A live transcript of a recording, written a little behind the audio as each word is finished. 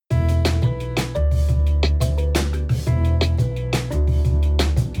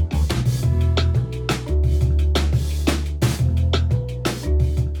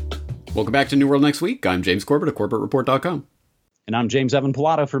Welcome back to New World Next Week. I'm James Corbett of CorbettReport.com. And I'm James Evan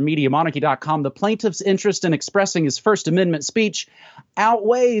Pilato for MediaMonarchy.com. The plaintiff's interest in expressing his First Amendment speech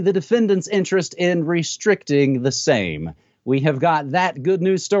outweigh the defendant's interest in restricting the same. We have got that good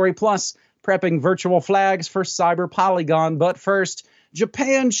news story, plus prepping virtual flags for Cyber Polygon. But first,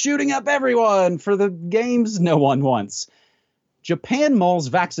 Japan shooting up everyone for the games no one wants. Japan mulls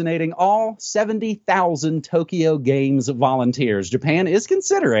vaccinating all 70,000 Tokyo Games volunteers. Japan is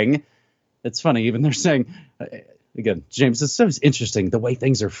considering, it's funny, even they're saying, again, James, it's so interesting the way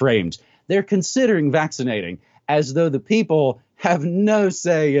things are framed. They're considering vaccinating as though the people have no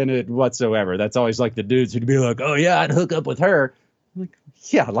say in it whatsoever. That's always like the dudes who'd be like, oh, yeah, I'd hook up with her. Like,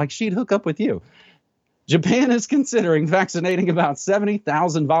 yeah, like she'd hook up with you. Japan is considering vaccinating about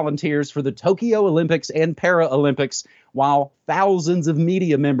 70,000 volunteers for the Tokyo Olympics and Paralympics, while thousands of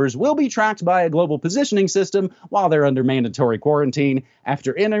media members will be tracked by a global positioning system while they're under mandatory quarantine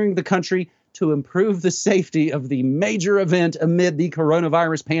after entering the country to improve the safety of the major event amid the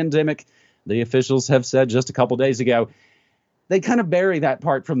coronavirus pandemic, the officials have said just a couple days ago. They kind of bury that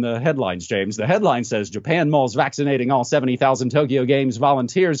part from the headlines, James. The headline says Japan mulls vaccinating all 70,000 Tokyo Games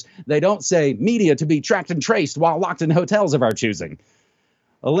volunteers. They don't say media to be tracked and traced while locked in hotels of our choosing.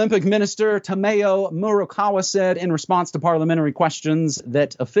 Olympic Minister Tomeo Murakawa said in response to parliamentary questions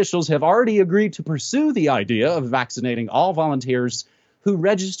that officials have already agreed to pursue the idea of vaccinating all volunteers who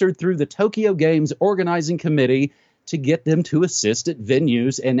registered through the Tokyo Games Organizing Committee to get them to assist at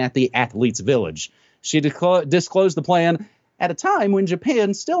venues and at the Athletes' Village. She disclosed the plan at a time when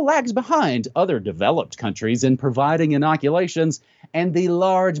Japan still lags behind other developed countries in providing inoculations, and the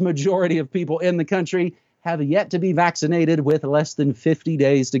large majority of people in the country have yet to be vaccinated, with less than 50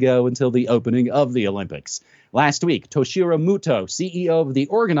 days to go until the opening of the Olympics. Last week, Toshiro Muto, CEO of the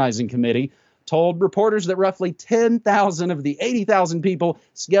Organizing Committee, told reporters that roughly 10,000 of the 80,000 people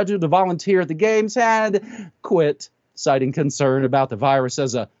scheduled to volunteer at the Games had quit, citing concern about the virus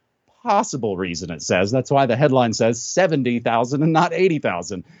as a possible reason, it says. That's why the headline says 70,000 and not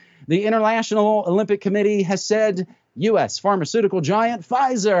 80,000. The International Olympic Committee has said U.S. pharmaceutical giant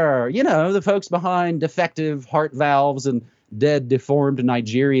Pfizer, you know, the folks behind defective heart valves and dead, deformed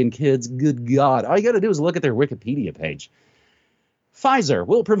Nigerian kids. Good God. All you got to do is look at their Wikipedia page. Pfizer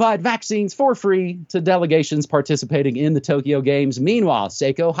will provide vaccines for free to delegations participating in the Tokyo Games. Meanwhile,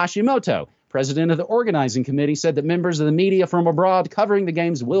 Seiko Hashimoto, president of the organizing committee, said that members of the media from abroad covering the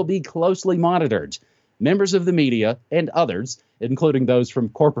games will be closely monitored. Members of the media and others, including those from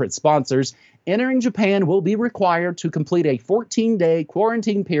corporate sponsors, entering Japan will be required to complete a 14-day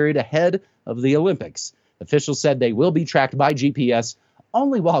quarantine period ahead of the Olympics. Officials said they will be tracked by GPS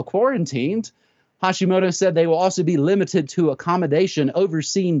only while quarantined. Hashimoto said they will also be limited to accommodation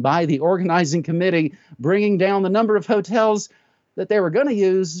overseen by the organizing committee, bringing down the number of hotels that they were going to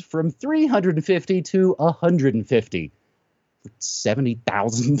use from 350 to 150.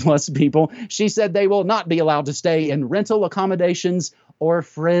 70,000 plus people. She said they will not be allowed to stay in rental accommodations or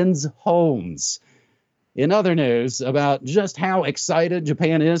friends' homes. In other news about just how excited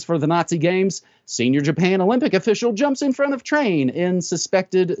Japan is for the Nazi Games, senior Japan Olympic official jumps in front of train in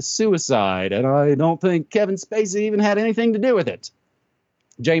suspected suicide. And I don't think Kevin Spacey even had anything to do with it.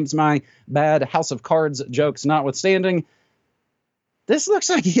 James, my bad House of Cards jokes notwithstanding, this looks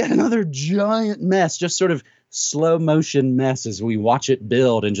like yet another giant mess, just sort of slow motion mess as we watch it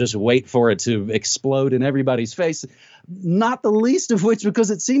build and just wait for it to explode in everybody's face. Not the least of which because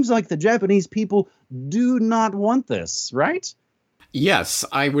it seems like the Japanese people do not want this, right? Yes,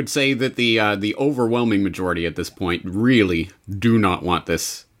 I would say that the overwhelming majority at this point really do not want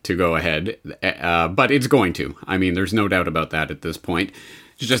this to go ahead, but it's going to. I mean, there's no doubt about that at this point.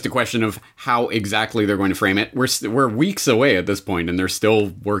 It's just a question of how exactly they're going to frame it. We're weeks away at this point, and they're still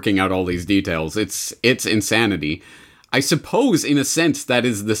working out all these details. It's insanity. I suppose, in a sense, that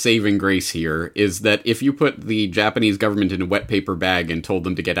is the saving grace here, is that if you put the Japanese government in a wet paper bag and told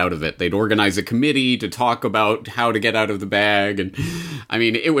them to get out of it, they'd organize a committee to talk about how to get out of the bag. And I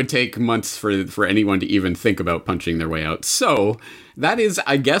mean, it would take months for anyone to even think about punching their way out. So that is,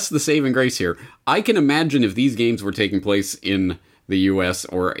 I guess, the saving grace here. I can imagine if these games were taking place in the US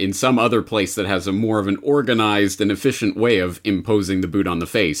or in some other place that has a more of an organized and efficient way of imposing the boot on the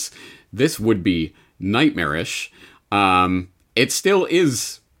face, this would be nightmarish. It still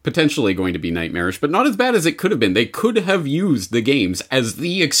is potentially going to be nightmarish, but not as bad as it could have been. They could have used the games as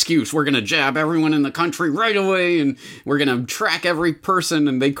the excuse. We're going to jab everyone in the country right away, and we're going to track every person,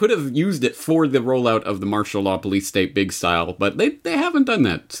 and they could have used it for the rollout of the martial law police state big style, but they haven't done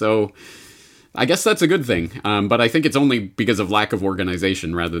that. So I guess that's a good thing, but I think it's only because of lack of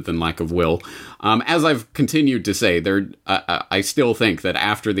organization rather than lack of will. As I've continued to say, I still think that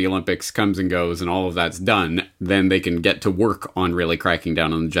after the Olympics comes and goes and all of that's done, then they can get to work on really cracking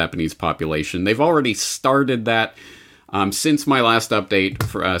down on the Japanese population. They've already started that. Since my last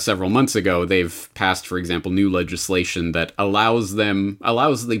update several months ago, they've passed, for example, new legislation that allows the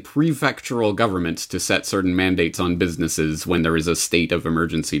prefectural governments to set certain mandates on businesses when there is a state of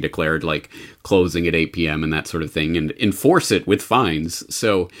emergency declared, like closing at 8 p.m. and that sort of thing, and enforce it with fines.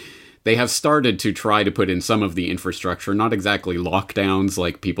 So they have started to try to put in some of the infrastructure, not exactly lockdowns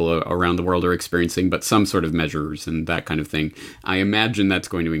like people around the world are experiencing, but some sort of measures and that kind of thing. I imagine that's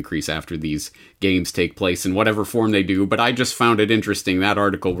going to increase after these games take place in whatever form they do, but I just found it interesting, that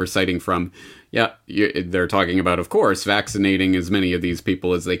article we're citing from, they're talking about, of course, vaccinating as many of these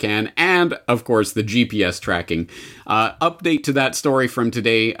people as they can, and, of course, the GPS tracking. Update to that story from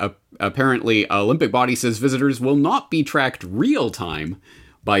today, apparently Olympic body says visitors will not be tracked real-time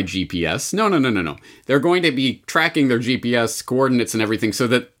by GPS. No. They're going to be tracking their GPS coordinates and everything so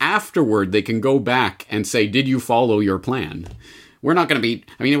that afterward they can go back and say, did you follow your plan? We're not going to be,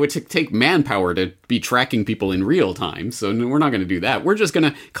 it would take manpower to be tracking people in real time, so we're not going to do that. We're just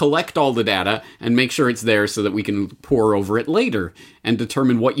going to collect all the data and make sure it's there so that we can pore over it later and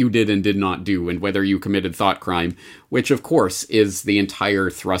determine what you did and did not do and whether you committed thought crime, which of course is the entire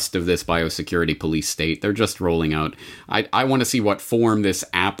thrust of this biosecurity police state. They're just rolling out. I want to see what form this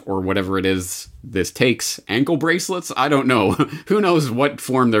app or whatever it is this takes. Ankle bracelets? I don't know. Who knows what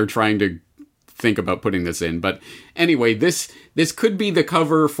form they're trying to think about putting this in. But anyway, this could be the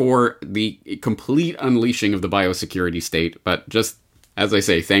cover for the complete unleashing of the biosecurity state. But just, as I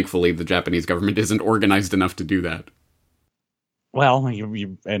say, thankfully, the Japanese government isn't organized enough to do that. Well,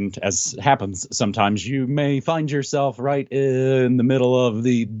 and as happens sometimes, you may find yourself right in the middle of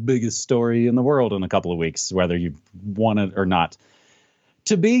the biggest story in the world in a couple of weeks, whether you want it or not.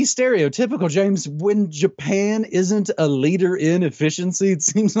 To be stereotypical, James, when Japan isn't a leader in efficiency, it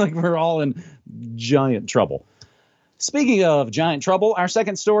seems like we're all in giant trouble. Speaking of giant trouble, our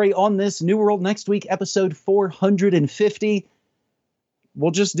second story on this New World Next Week, episode 450.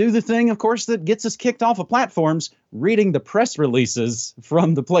 We'll just do the thing, of course, that gets us kicked off of platforms, reading the press releases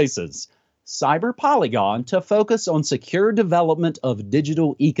from the places. Cyber Polygon to focus on secure development of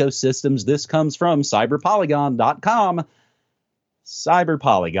digital ecosystems. This comes from cyberpolygon.com. Cyber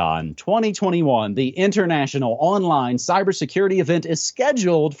Polygon 2021, the international online cybersecurity event, is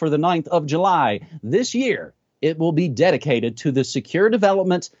scheduled for the 9th of July. This year, it will be dedicated to the secure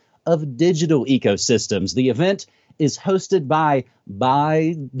development of digital ecosystems. The event is hosted by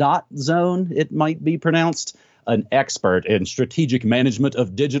Zone, it might be pronounced, an expert in strategic management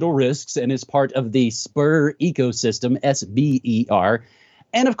of digital risks, and is part of the SPER ecosystem, SBER.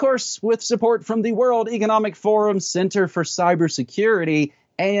 And of course, with support from the World Economic Forum Center for Cybersecurity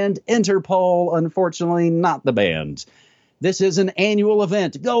and Interpol, unfortunately not the band. This is an annual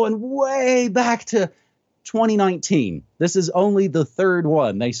event going way back to 2019. This is only the third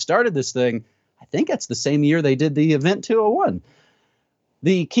one. They started this thing, I think that's the same year they did the Event 201.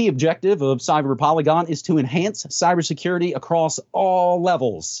 The key objective of Cyber Polygon is to enhance cybersecurity across all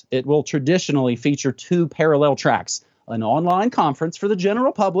levels. It will traditionally feature two parallel tracks: an online conference for the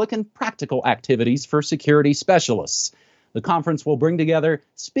general public and practical activities for security specialists. The conference will bring together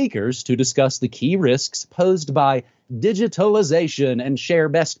speakers to discuss the key risks posed by digitalization and share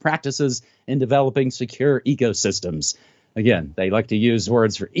best practices in developing secure ecosystems. Again, they like to use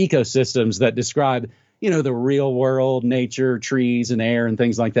words for ecosystems that describe, the real world, nature, trees and air and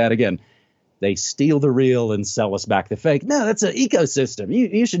things like that. Again, they steal the real and sell us back the fake. No, that's an ecosystem.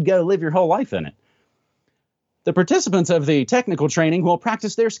 You should go live your whole life in it. The participants of the technical training will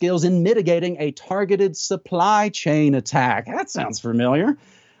practice their skills in mitigating a targeted supply chain attack. That sounds familiar.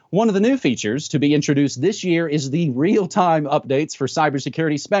 One of the new features to be introduced this year is the real-time updates for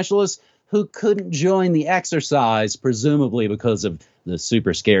cybersecurity specialists who couldn't join the exercise, presumably because of the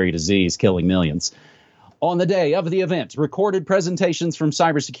super scary disease killing millions. On the day of the event, recorded presentations from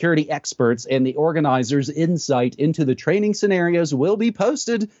cybersecurity experts and the organizers' insight into the training scenarios will be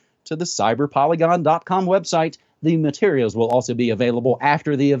posted to the cyberpolygon.com website. The materials will also be available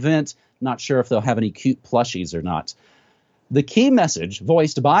after the event. Not sure if they'll have any cute plushies or not. The key message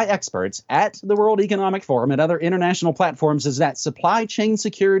voiced by experts at the World Economic Forum and other international platforms is that supply chain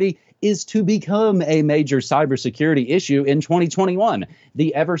security is to become a major cybersecurity issue in 2021.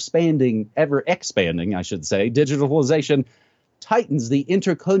 The ever-expanding, digitalization tightens the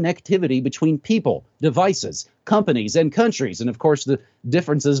interconnectivity between people, devices, companies, and countries. And of course, the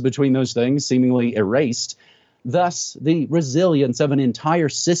differences between those things seemingly erased. Thus, the resilience of an entire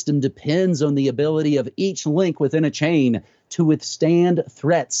system depends on the ability of each link within a chain to withstand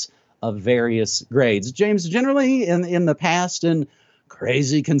threats of various grades. James, generally in the past, in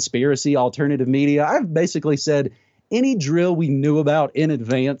crazy conspiracy alternative media, I've basically said any drill we knew about in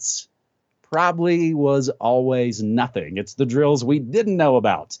advance probably was always nothing. It's the drills we didn't know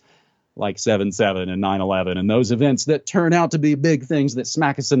about, like 7/7 and 9/11 and those events that turn out to be big things that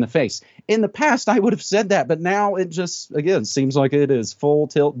smack us in the face. In the past, I would have said that, but now it just, again, seems like it is full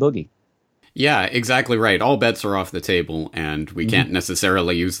tilt boogie. Yeah, exactly right. All bets are off the table, and we can't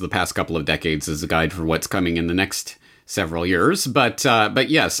necessarily use the past couple of decades as a guide for what's coming in the next several years. But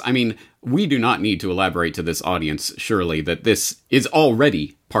yes, I mean, we do not need to elaborate to this audience, surely, that this is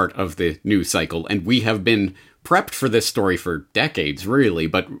already part of the news cycle, and we have been prepped for this story for decades, really,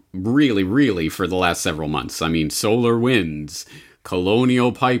 but really for the last several months. I mean, Solar Winds,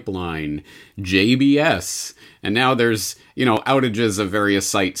 Colonial Pipeline, JBS, and now there's, outages of various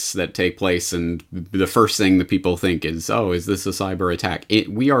sites that take place, and the first thing that people think is, oh, is this a cyber attack?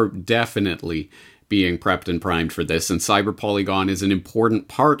 We are definitely being prepped and primed for this, and Cyber Polygon is an important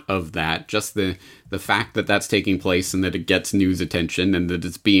part of that. Just the fact that that's taking place and that it gets news attention and that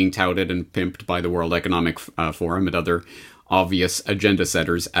it's being touted and pimped by the World Economic Forum and other obvious agenda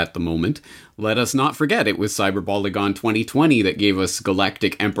setters at the moment. Let us not forget it was Cyber Polygon 2020 that gave us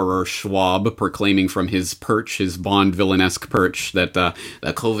Galactic Emperor Schwab proclaiming from his perch, his Bond villanesque perch, that the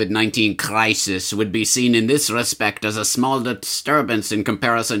COVID-19 crisis would be seen in this respect as a small disturbance in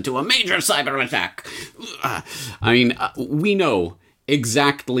comparison to a major cyber attack. We know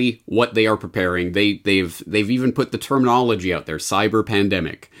exactly what they are preparing. They've even put the terminology out there, cyber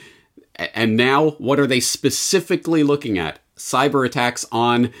pandemic. And now, what are they specifically looking at? Cyber attacks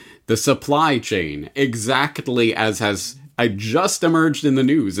on the supply chain, exactly as has just emerged in the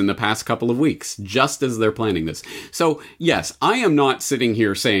news in the past couple of weeks, just as they're planning this. So, yes, I am not sitting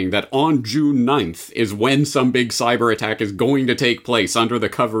here saying that on June 9th is when some big cyber attack is going to take place under the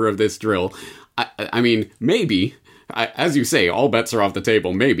cover of this drill. I mean, maybe, as you say, all bets are off the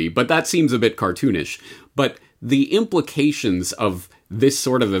table, maybe, but that seems a bit cartoonish. But the implications of this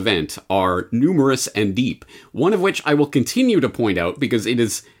sort of event are numerous and deep, one of which I will continue to point out because it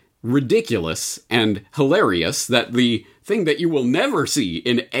is ridiculous and hilarious that the thing that you will never see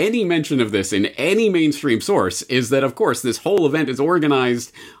in any mention of this in any mainstream source is that, of course, this whole event is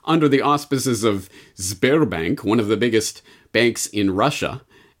organized under the auspices of Sberbank, one of the biggest banks in Russia.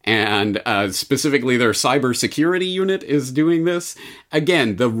 And specifically their cybersecurity unit is doing this.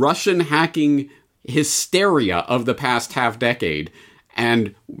 Again, the Russian hacking hysteria of the past half decade,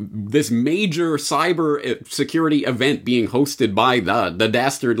 and this major cyber security event being hosted by the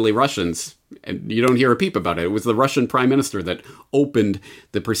dastardly Russians. And you don't hear a peep about it. It was the Russian prime minister that opened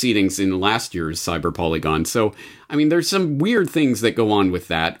the proceedings in last year's Cyber Polygon. So, I mean, there's some weird things that go on with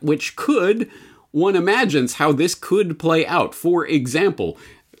that, which one imagines how this could play out. For example,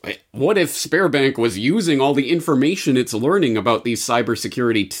 what if Sberbank was using all the information it's learning about these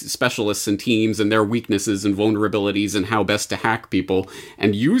cybersecurity specialists and teams and their weaknesses and vulnerabilities and how best to hack people,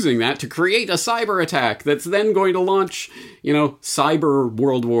 and using that to create a cyber attack that's then going to launch, cyber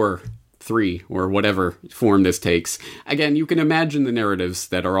World War III or whatever form this takes? Again, you can imagine the narratives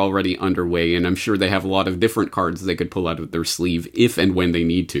that are already underway, and I'm sure they have a lot of different cards they could pull out of their sleeve if and when they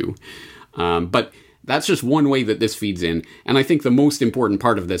need to. But that's just one way that this feeds in. And I think the most important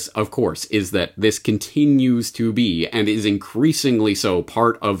part of this, of course, is that this continues to be, and is increasingly so,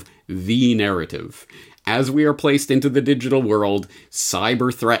 part of the narrative. As we are placed into the digital world,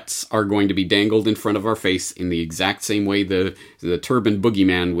 cyber threats are going to be dangled in front of our face in the exact same way the turban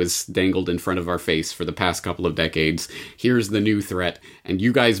boogeyman was dangled in front of our face for the past couple of decades. Here's the new threat, and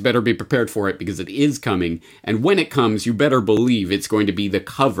you guys better be prepared for it because it is coming. And when it comes, you better believe it's going to be the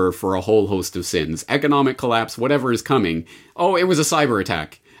cover for a whole host of sins. Economic collapse, whatever is coming. Oh, it was a cyber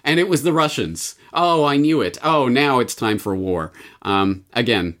attack. And it was the Russians. Oh, I knew it. Oh, now it's time for war.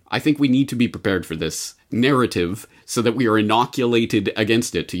 Again, I think we need to be prepared for this narrative so that we are inoculated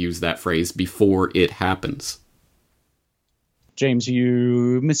against it, to use that phrase, before it happens. James,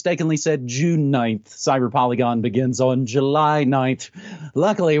 you mistakenly said June 9th. Cyber Polygon begins on July 9th.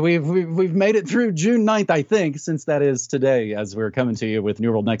 Luckily, we've made it through June 9th, I think, since that is today, as we're coming to you with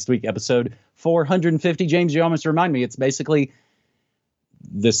New World Next Week, episode 450. James, you almost remind me, it's basically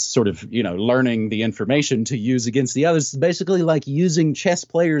this sort of, learning the information to use against the others. It's basically like using chess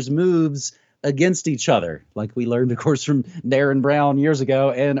players' moves against each other, like we learned, of course, from Darren Brown years ago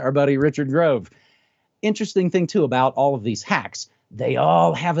and our buddy Richard Grove. Interesting thing, too, about all of these hacks, they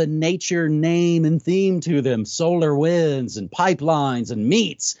all have a nature, name, and theme to them. Solar winds and pipelines and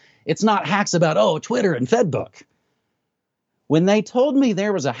meats. It's not hacks about, Twitter and Fedbook. When they told me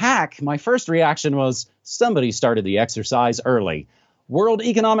there was a hack, my first reaction was, somebody started the exercise early. World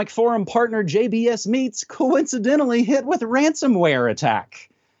Economic Forum partner JBS Meats coincidentally hit with ransomware attack.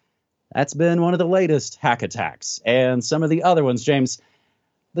 That's been one of the latest hack attacks. And some of the other ones, James,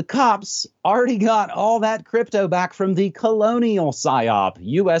 the cops already got all that crypto back from the Colonial PSYOP.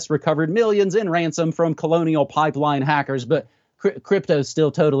 U.S. recovered millions in ransom from Colonial Pipeline hackers, but crypto's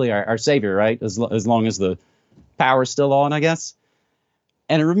still totally our savior, right? As long as the power's still on, I guess.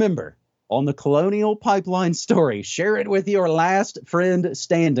 And remember, on the Colonial Pipeline story, share it with your last friend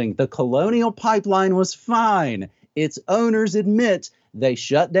standing. The Colonial Pipeline was fine. Its owners admit they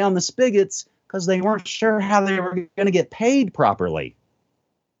shut down the spigots because they weren't sure how they were going to get paid properly.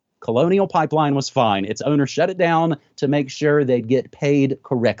 Colonial Pipeline was fine. Its owner shut it down to make sure they'd get paid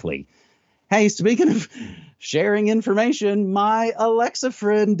correctly. Hey, speaking of sharing information, my Alexa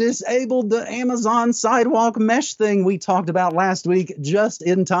friend disabled the Amazon Sidewalk mesh thing we talked about last week just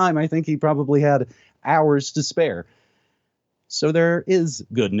in time. I think he probably had hours to spare. So there is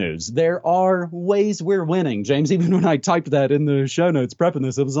good news. There are ways we're winning. James, even when I typed that in the show notes prepping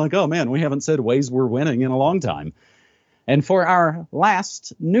this, it was like, oh man, we haven't said ways we're winning in a long time. And for our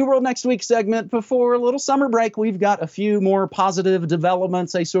last New World Next Week segment before a little summer break, we've got a few more positive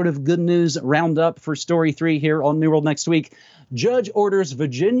developments, a sort of good news roundup for Story 3 here on New World Next Week. Judge orders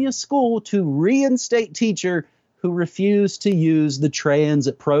Virginia school to reinstate teacher who refused to use the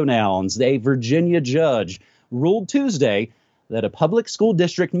trans pronouns. A Virginia judge ruled Tuesday that a public school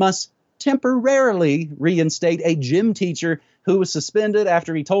district must temporarily reinstate a gym teacher who was suspended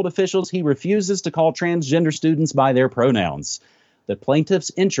after he told officials he refuses to call transgender students by their pronouns. The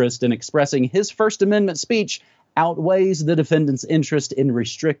plaintiff's interest in expressing his First Amendment speech outweighs the defendant's interest in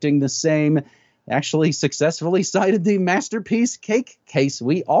restricting the same. Actually successfully cited the Masterpiece Cake case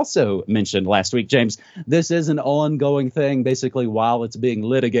we also mentioned last week, James. This is an ongoing thing. Basically, while it's being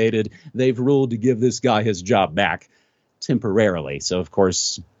litigated, they've ruled to give this guy his job back temporarily. So, of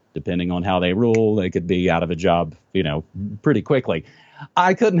course, depending on how they rule, they could be out of a job, pretty quickly.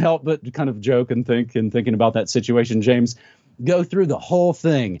 I couldn't help but kind of joke and thinking about that situation, James. Go through the whole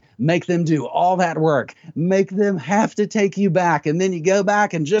thing, make them do all that work, make them have to take you back, and then you go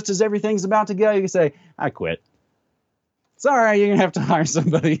back, and just as everything's about to go, you say, I quit. It's all right, you're going to have to hire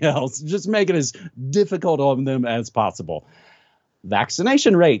somebody else. Just make it as difficult on them as possible.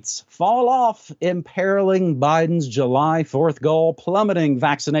 Vaccination rates fall off, imperiling Biden's July 4th goal. Plummeting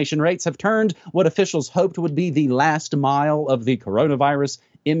vaccination rates have turned what officials hoped would be the last mile of the coronavirus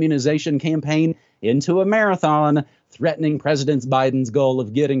immunization campaign into a marathon, threatening President Biden's goal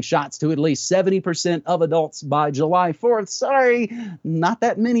of getting shots to at least 70% of adults by July 4th. Sorry, not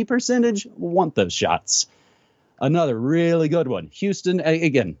that many percentage want those shots. Another really good one. Houston,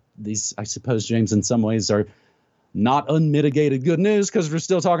 again, these, I suppose, James, in some ways are not unmitigated good news because we're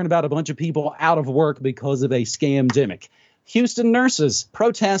still talking about a bunch of people out of work because of a scamdemic. Houston nurses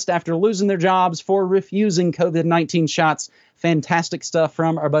protest after losing their jobs for refusing COVID-19 shots. Fantastic stuff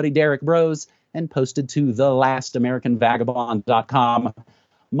from our buddy Derek Brose and posted to thelastamericanvagabond.com.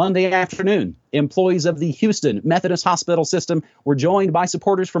 Monday afternoon, employees of the Houston Methodist Hospital system were joined by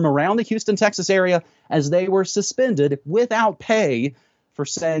supporters from around the Houston, Texas area as they were suspended without pay for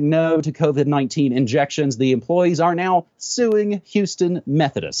saying no to COVID-19 injections. The employees are now suing Houston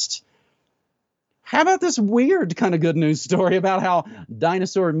Methodist. How about this weird kind of good news story about how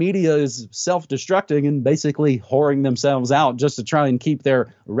dinosaur media is self-destructing and basically whoring themselves out just to try and keep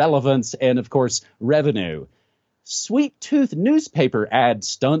their relevance and, of course, revenue? Sweet Tooth newspaper ad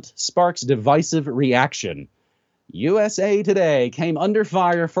stunt sparks divisive reaction. USA Today came under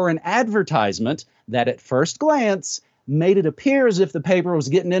fire for an advertisement that at first glance made it appear as if the paper was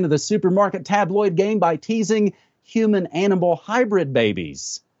getting into the supermarket tabloid game by teasing human-animal hybrid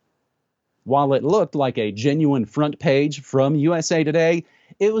babies. While it looked like a genuine front page from USA Today,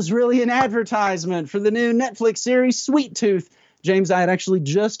 it was really an advertisement for the new Netflix series Sweet Tooth. James, I had actually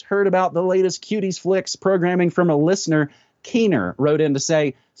just heard about the latest Cuties Flicks programming from a listener. Keener wrote in to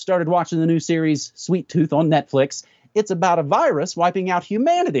say, started watching the new series Sweet Tooth on Netflix. It's about a virus wiping out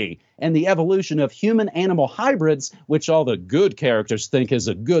humanity and the evolution of human-animal hybrids, which all the good characters think is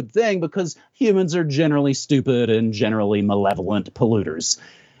a good thing because humans are generally stupid and generally malevolent polluters.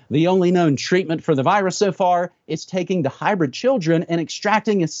 The only known treatment for the virus so far is taking the hybrid children and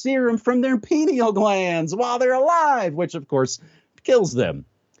extracting a serum from their pineal glands while they're alive, which, of course, kills them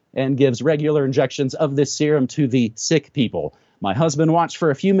and gives regular injections of this serum to the sick people. My husband watched for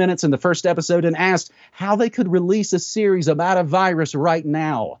a few minutes in the first episode and asked how they could release a series about a virus right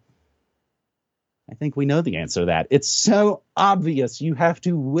now. I think we know the answer to that. It's so obvious. You have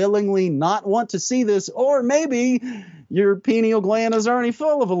to willingly not want to see this, or maybe your pineal gland is already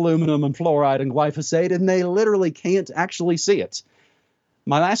full of aluminum and fluoride and glyphosate, and they literally can't actually see it.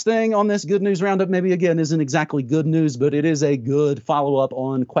 My last thing on this good news roundup, maybe again isn't exactly good news, but it is a good follow-up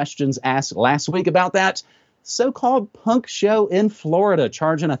on questions asked last week about that so-called punk show in Florida,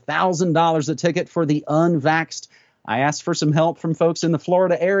 charging $1,000 a ticket for the unvaxxed. I asked for some help from folks in the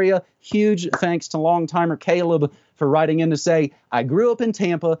Florida area. Huge thanks to long-timer Caleb for writing in to say, I grew up in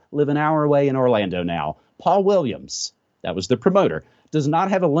Tampa, live an hour away in Orlando now. Paul Williams, that was the promoter, does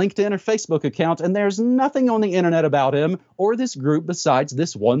not have a LinkedIn or Facebook account, and there's nothing on the internet about him or this group besides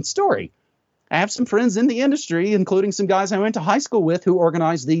this one story. I have some friends in the industry, including some guys I went to high school with who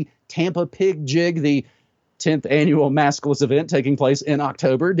organized the Tampa Pig Jig, the 10th annual maskless event taking place in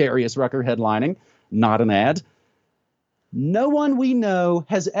October, Darius Rucker headlining, not an ad. No one we know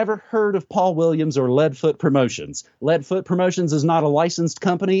has ever heard of Paul Williams or Leadfoot Promotions. Leadfoot Promotions is not a licensed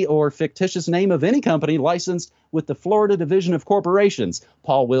company or fictitious name of any company licensed with the Florida Division of Corporations.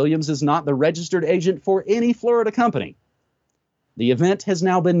 Paul Williams is not the registered agent for any Florida company. The event has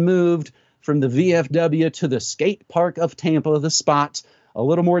now been moved from the VFW to the skate park of Tampa, the Spot. A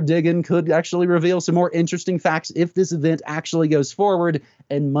little more digging could actually reveal some more interesting facts if this event actually goes forward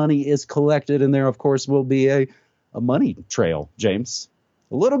and money is collected. And there, of course, will be a money trail, James.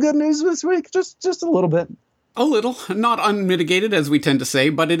 A little good news this week, just a little bit. A little, not unmitigated, as we tend to say,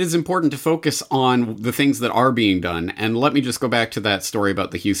 but it is important to focus on the things that are being done. And let me just go back to that story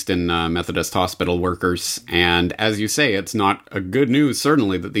about the Houston Methodist Hospital workers. And as you say, it's not a good news,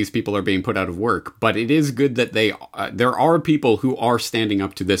 certainly, that these people are being put out of work. But it is good that there are people who are standing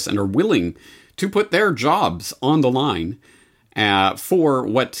up to this and are willing to put their jobs on the line for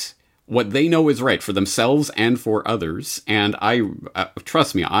what they know is right for themselves and for others. And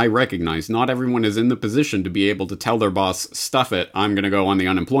trust me, I recognize not everyone is in the position to be able to tell their boss, stuff it, I'm going to go on the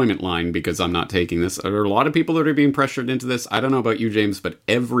unemployment line because I'm not taking this. There are a lot of people that are being pressured into this. I don't know about you, James, but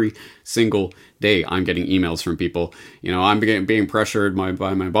every single day I'm getting emails from people. You know, I'm being pressured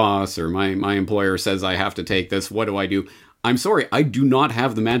by my boss, or my employer says I have to take this. What do I do? I'm sorry, I do not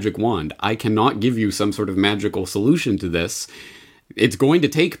have the magic wand. I cannot give you some sort of magical solution to this. It's going to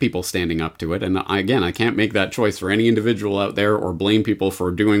take people standing up to it. And again, I can't make that choice for any individual out there or blame people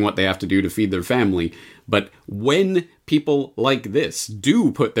for doing what they have to do to feed their family. But when people like this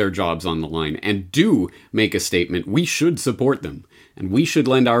do put their jobs on the line and do make a statement, we should support them. And we should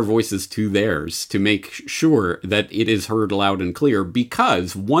lend our voices to theirs to make sure that it is heard loud and clear.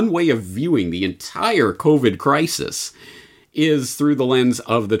 Because one way of viewing the entire COVID crisis is through the lens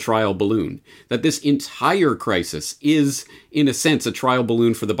of the trial balloon. That this entire crisis is, in a sense, a trial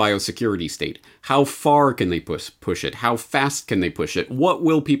balloon for the biosecurity state. How far can they push it? How fast can they push it? What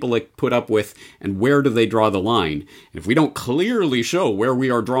will people put up with, and where do they draw the line? And if we don't clearly show where we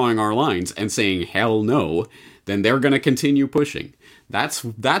are drawing our lines and saying, hell no, then they're going to continue pushing. That's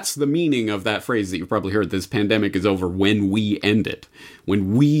the meaning of that phrase that you've probably heard, this pandemic is over when we end it.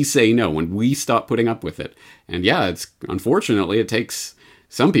 When we say no, when we stop putting up with it. And yeah, unfortunately, it takes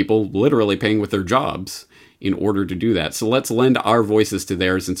some people literally paying with their jobs in order to do that. So let's lend our voices to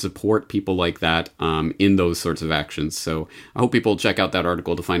theirs and support people like that in those sorts of actions. So I hope people check out that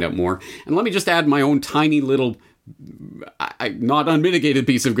article to find out more. And let me just add my own tiny little not unmitigated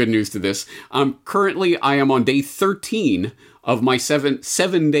piece of good news to this. Currently, I am on day 13 of my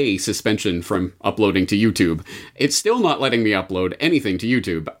seven-day suspension from uploading to YouTube. It's still not letting me upload anything to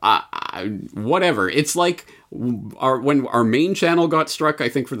YouTube. Whatever. It's like when our main channel got struck, I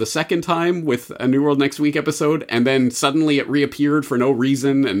think for the second time with a New World Next Week episode, and then suddenly it reappeared for no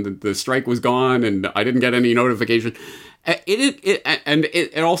reason, and the strike was gone, and I didn't get any notification.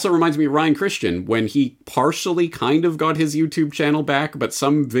 It also reminds me of Ryan Christian when he partially kind of got his YouTube channel back, but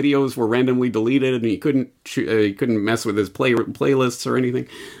some videos were randomly deleted and he couldn't mess with his playlists or anything.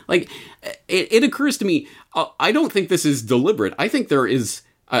 Like, it occurs to me, I don't think this is deliberate. I think there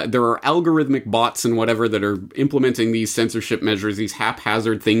are algorithmic bots and whatever that are implementing these censorship measures, these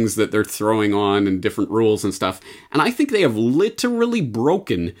haphazard things that they're throwing on and different rules and stuff. And I think they have literally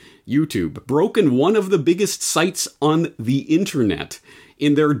broken YouTube, broken one of the biggest sites on the internet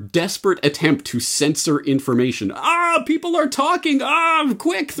in their desperate attempt to censor information. People are talking.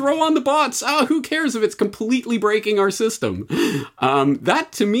 Quick, throw on the bots. Who cares if it's completely breaking our system? That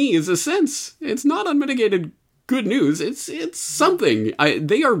to me is a sense. It's not unmitigated good news. It's something.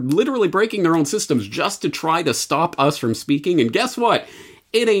 They are literally breaking their own systems just to try to stop us from speaking. And guess what?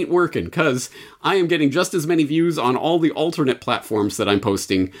 it ain't working, because I am getting just as many views on all the alternate platforms that I'm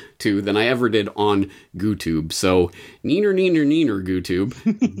posting to than I ever did on GooTube. So, neener,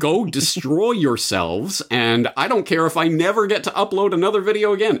 GooTube, go destroy yourselves, and I don't care if I never get to upload another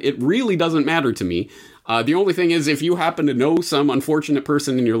video again. It really doesn't matter to me. The only thing is, if you happen to know some unfortunate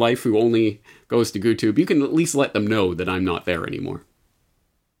person in your life who only goes to GooTube, you can at least let them know that I'm not there anymore.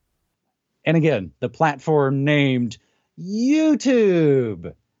 And again, the platform named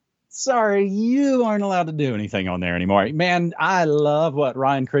YouTube. Sorry, you aren't allowed to do anything on there anymore. Man, I love what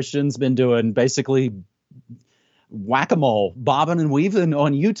Ryan Christian's been doing. Basically, whack-a-mole, bobbing and weaving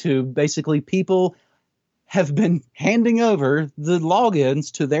on YouTube. Basically, people have been handing over the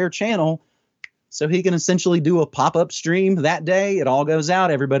logins to their channel so he can essentially do a pop-up stream that day. It all goes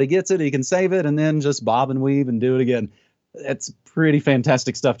out. Everybody gets it. He can save it and then just bob and weave and do it again. It's pretty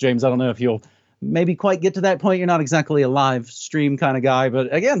fantastic stuff, James. I don't know if you'll maybe quite get to that point. You're not exactly a live stream kind of guy.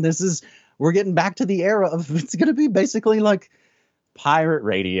 But again, we're getting back to the era of it's going to be basically like pirate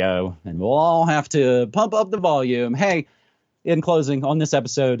radio. And we'll all have to pump up the volume. Hey, in closing on this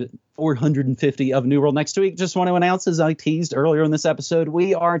episode 450 of New World Next Week, just want to announce, as I teased earlier in this episode,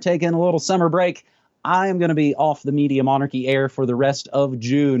 we are taking a little summer break. I am going to be off the Media Monarchy air for the rest of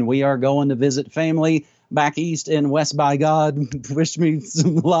June. We are going to visit family back east in West by God. Wish me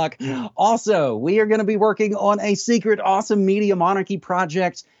some luck. Also, we are going to be working on a secret awesome Media Monarchy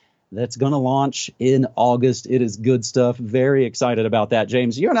project that's going to launch in August. It is good stuff. Very excited about that,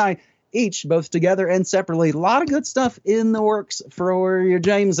 James. You and I each, both together and separately, a lot of good stuff in the works for your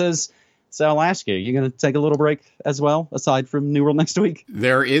Jameses. So I'll ask you, going to take a little break as well, aside from New World Next Week?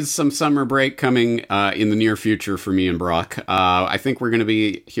 There is some summer break coming in the near future for me and Brock. I think we're going to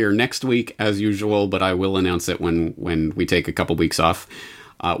be here next week as usual, but I will announce it when we take a couple weeks off.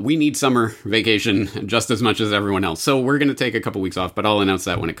 We need summer vacation just as much as everyone else. So we're going to take a couple weeks off, but I'll announce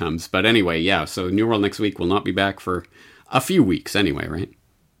that when it comes. But anyway, yeah, so New World Next Week will not be back for a few weeks anyway, right?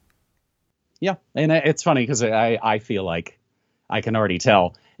 Yeah, and it's funny because I feel like I can already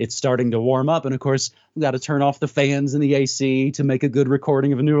tell it's starting to warm up. And of course, we've got to turn off the fans and the AC to make a good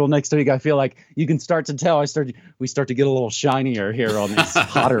recording of a New World Next Week. I feel like you can start to tell we start to get a little shinier here on these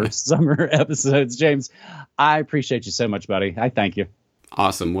hotter summer episodes. James, I appreciate you so much, buddy. I thank you.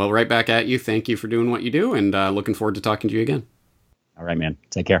 Awesome. Well, right back at you. Thank you for doing what you do, and looking forward to talking to you again. All right, man.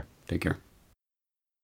 Take care. Take care.